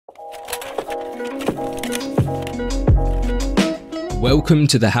Welcome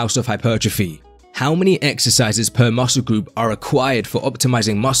to the House of Hypertrophy. How many exercises per muscle group are required for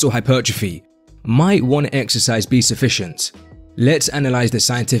optimizing muscle hypertrophy? Might one exercise be sufficient? Let's analyze the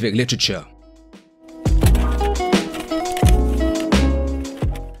scientific literature.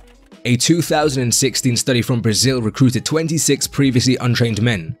 A 2016 study from Brazil recruited 26 previously untrained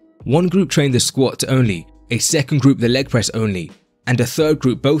men. One group trained the squat only, a second group the leg press only, and a third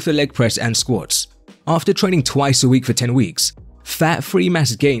group both the leg press and squats. After training twice a week for 10 weeks, fat-free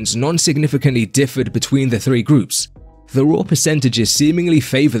mass gains non-significantly differed between the three groups. The raw percentages seemingly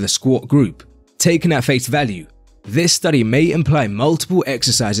favor the squat group. Taken at face value, this study may imply multiple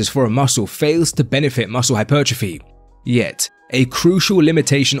exercises for a muscle fails to benefit muscle hypertrophy. Yet, a crucial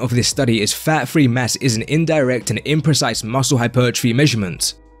limitation of this study is fat-free mass is an indirect and imprecise muscle hypertrophy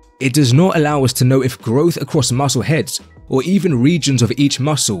measurement. It does not allow us to know if growth across muscle heads, or even regions of each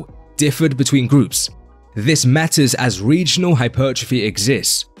muscle, differed between groups. This matters as regional hypertrophy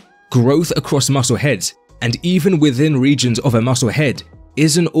exists. Growth across muscle heads, and even within regions of a muscle head,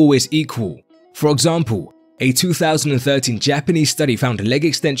 isn't always equal. For example, a 2013 Japanese study found leg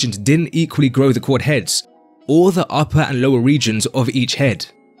extensions didn't equally grow the quad heads, or the upper and lower regions of each head.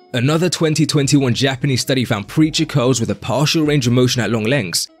 Another 2021 Japanese study found preacher curls with a partial range of motion at long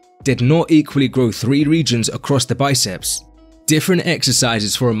lengths did not equally grow three regions across the biceps. Different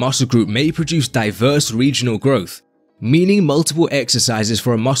exercises for a muscle group may produce diverse regional growth, meaning multiple exercises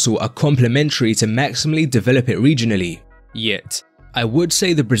for a muscle are complementary to maximally develop it regionally. Yet, I would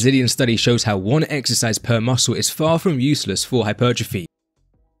say the Brazilian study shows how one exercise per muscle is far from useless for hypertrophy.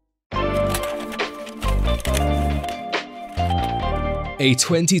 A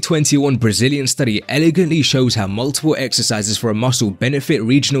 2021 Brazilian study elegantly shows how multiple exercises for a muscle benefit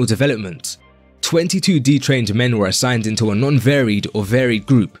regional development. 22 detrained men were assigned into a non-varied or varied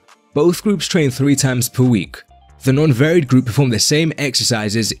group. Both groups trained 3 times per week. The non-varied group performed the same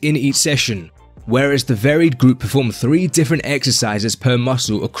exercises in each session, whereas the varied group performed 3 different exercises per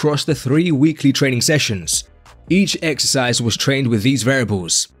muscle across the 3 weekly training sessions. Each exercise was trained with these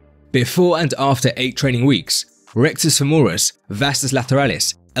variables. Before and after 8 training weeks, rectus femoris, vastus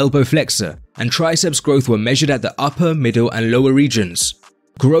lateralis, elbow flexor, and triceps growth were measured at the upper, middle, and lower regions.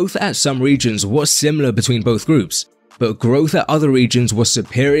 Growth at some regions was similar between both groups, but growth at other regions was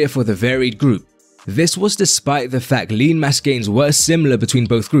superior for the varied group. This was despite the fact lean mass gains were similar between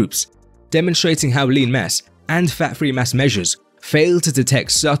both groups, demonstrating how lean mass and fat-free mass measures fail to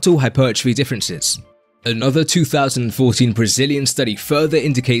detect subtle hypertrophy differences. Another 2014 Brazilian study further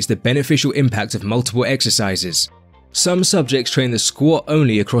indicates the beneficial impact of multiple exercises. Some subjects train the squat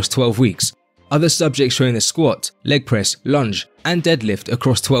only across 12 weeks. Other subjects train the squat, leg press, lunge, and deadlift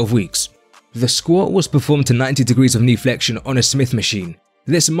across 12 weeks. The squat was performed to 90 degrees of knee flexion on a Smith machine.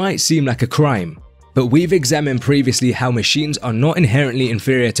 This might seem like a crime, but we've examined previously how machines are not inherently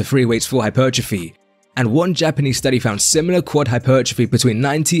inferior to free weights for hypertrophy, and one Japanese study found similar quad hypertrophy between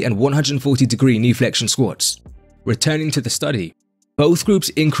 90 and 140 degree knee flexion squats. Returning to the study, both groups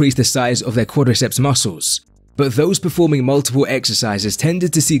increased the size of their quadriceps muscles, but those performing multiple exercises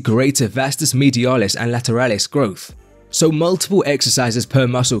tended to see greater vastus medialis and lateralis growth. So multiple exercises per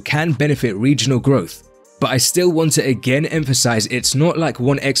muscle can benefit regional growth, but I still want to again emphasize it's not like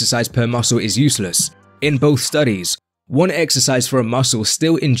one exercise per muscle is useless. In both studies, one exercise for a muscle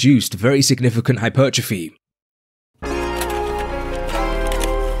still induced very significant hypertrophy.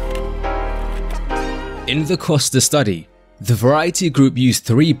 In the Costa study, the variety group used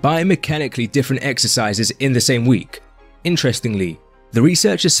 3 biomechanically different exercises in the same week. Interestingly, the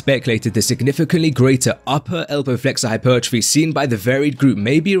researchers speculated the significantly greater upper elbow flexor hypertrophy seen by the varied group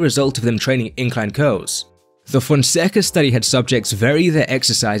may be a result of them training incline curls. The Fonseca study had subjects vary their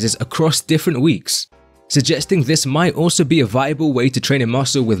exercises across different weeks, suggesting this might also be a viable way to train a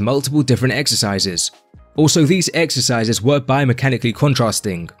muscle with multiple different exercises. Also, these exercises were biomechanically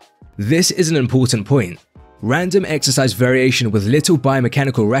contrasting. This is an important point. Random exercise variation with little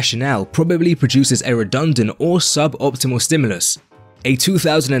biomechanical rationale probably produces a redundant or suboptimal stimulus. A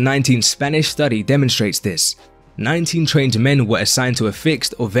 2019 Spanish study demonstrates this. 19 trained men were assigned to a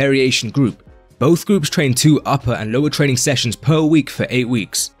fixed or variation group. Both groups trained 2 upper and lower training sessions per week for 8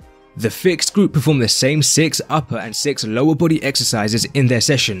 weeks. The fixed group performed the same 6 upper and 6 lower body exercises in their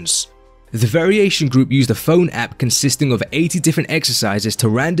sessions. The variation group used a phone app consisting of 80 different exercises to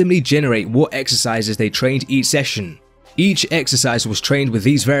randomly generate what exercises they trained each session. Each exercise was trained with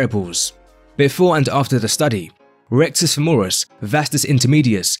these variables. Before and after the study, rectus femoris, vastus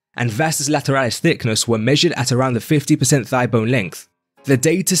intermedius, and vastus lateralis thickness were measured at around the 50% thigh bone length. The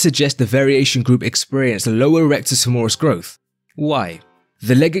data suggest the variation group experienced lower rectus femoris growth. Why?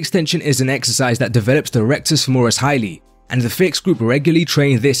 The leg extension is an exercise that develops the rectus femoris highly, and the fixed group regularly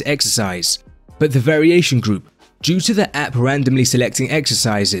train this exercise. But the variation group, due to the app randomly selecting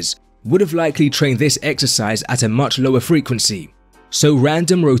exercises, would have likely trained this exercise at a much lower frequency. So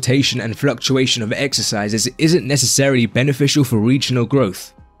random rotation and fluctuation of exercises isn't necessarily beneficial for regional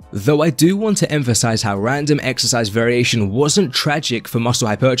growth. Though I do want to emphasize how random exercise variation wasn't tragic for muscle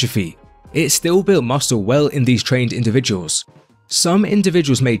hypertrophy. It still built muscle well in these trained individuals. Some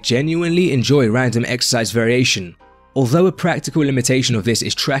individuals may genuinely enjoy random exercise variation, although a practical limitation of this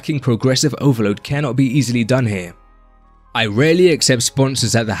is tracking progressive overload cannot be easily done here. I rarely accept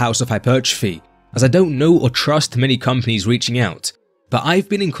sponsors at the House of Hypertrophy, as I don't know or trust many companies reaching out, but I've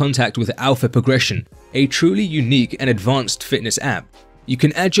been in contact with Alpha Progression, a truly unique and advanced fitness app. You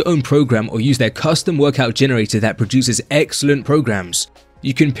can add your own program or use their custom workout generator that produces excellent programs.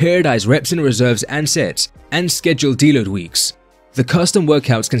 You can periodize reps and reserves and sets, and schedule deload weeks. The custom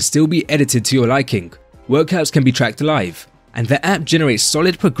workouts can still be edited to your liking, workouts can be tracked live, and the app generates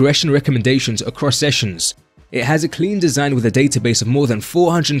solid progression recommendations across sessions. It has a clean design with a database of more than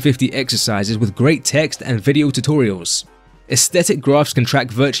 450 exercises with great text and video tutorials. Aesthetic graphs can track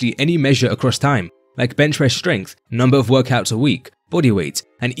virtually any measure across time, like bench press strength, number of workouts a week, body weight,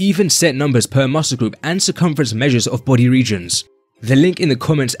 and even set numbers per muscle group and circumference measures of body regions. The link in the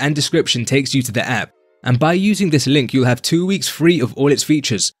comments and description takes you to the app, and by using this link you'll have 2 weeks free of all its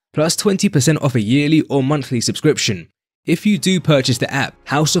features, plus 20% off a yearly or monthly subscription. If you do purchase the app,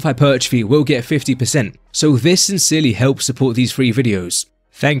 House of Hypertrophy will get 50%, so this sincerely helps support these free videos.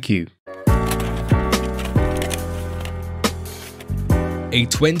 Thank you. A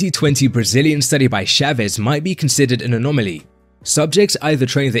 2020 Brazilian study by Chavez might be considered an anomaly. Subjects either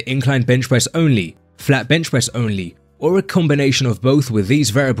train the incline bench press only, flat bench press only, or a combination of both with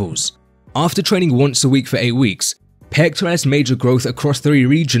these variables. After training once a week for 8 weeks, pectoralis major growth across 3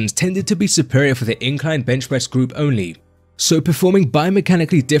 regions tended to be superior for the incline bench press group only. So performing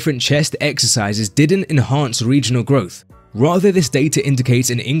biomechanically different chest exercises didn't enhance regional growth. Rather, this data indicates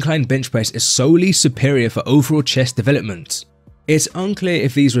an incline bench press is solely superior for overall chest development. It's unclear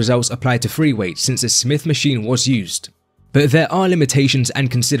if these results apply to free weights since a Smith machine was used. But there are limitations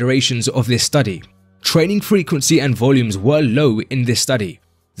and considerations of this study. Training frequency and volumes were low in this study.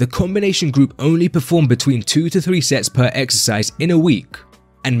 The combination group only performed between 2 to 3 sets per exercise in a week,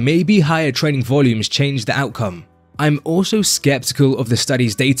 and maybe higher training volumes changed the outcome. I'm also skeptical of the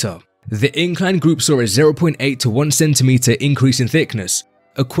study's data. The incline group saw a 0.8 to 1 centimeter increase in thickness,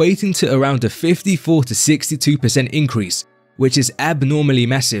 equating to around a 54 to 62% increase, which is abnormally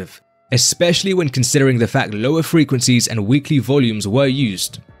massive, especially when considering the fact lower frequencies and weekly volumes were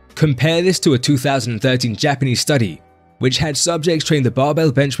used. Compare this to a 2013 Japanese study, which had subjects train the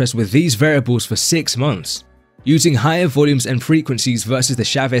barbell bench press with these variables for 6 months, using higher volumes and frequencies versus the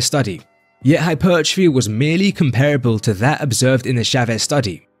Chavez study. Yet hypertrophy was merely comparable to that observed in the Chavez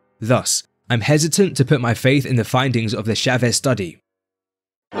study. Thus, I'm hesitant to put my faith in the findings of the Chavez study.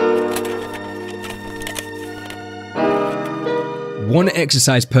 One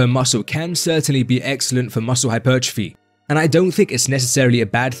exercise per muscle can certainly be excellent for muscle hypertrophy, and I don't think it's necessarily a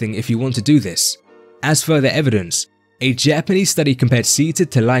bad thing if you want to do this. As further evidence, a Japanese study compared seated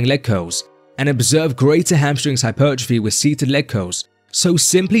to lying leg curls and observed greater hamstrings hypertrophy with seated leg curls, so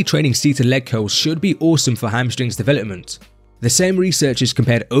simply training seated leg curls should be awesome for hamstrings development. The same researchers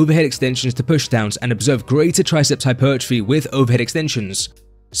compared overhead extensions to pushdowns and observed greater triceps hypertrophy with overhead extensions,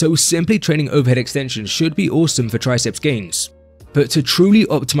 so simply training overhead extensions should be awesome for triceps gains. But to truly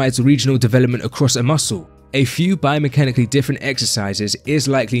optimize regional development across a muscle, a few biomechanically different exercises is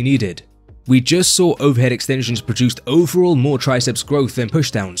likely needed. We just saw overhead extensions produced overall more triceps growth than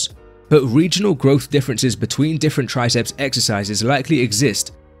pushdowns, but regional growth differences between different triceps exercises likely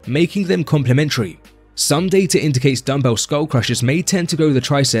exist, making them complementary. Some data indicates dumbbell skull crushers may tend to grow the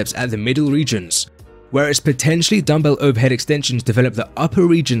triceps at the middle regions, whereas potentially dumbbell overhead extensions develop the upper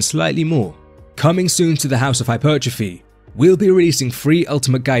region slightly more. Coming soon to the House of Hypertrophy, we'll be releasing free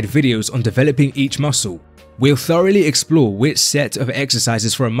Ultimate Guide videos on developing each muscle. We'll thoroughly explore which set of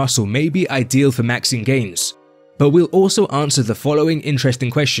exercises for a muscle may be ideal for maxing gains. But we'll also answer the following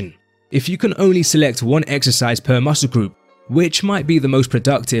interesting question. If you can only select one exercise per muscle group, which might be the most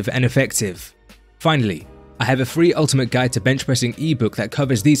productive and effective? Finally, I have a free Ultimate Guide to Bench Pressing ebook that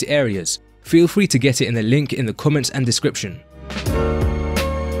covers these areas. Feel free to get it in the link in the comments and description.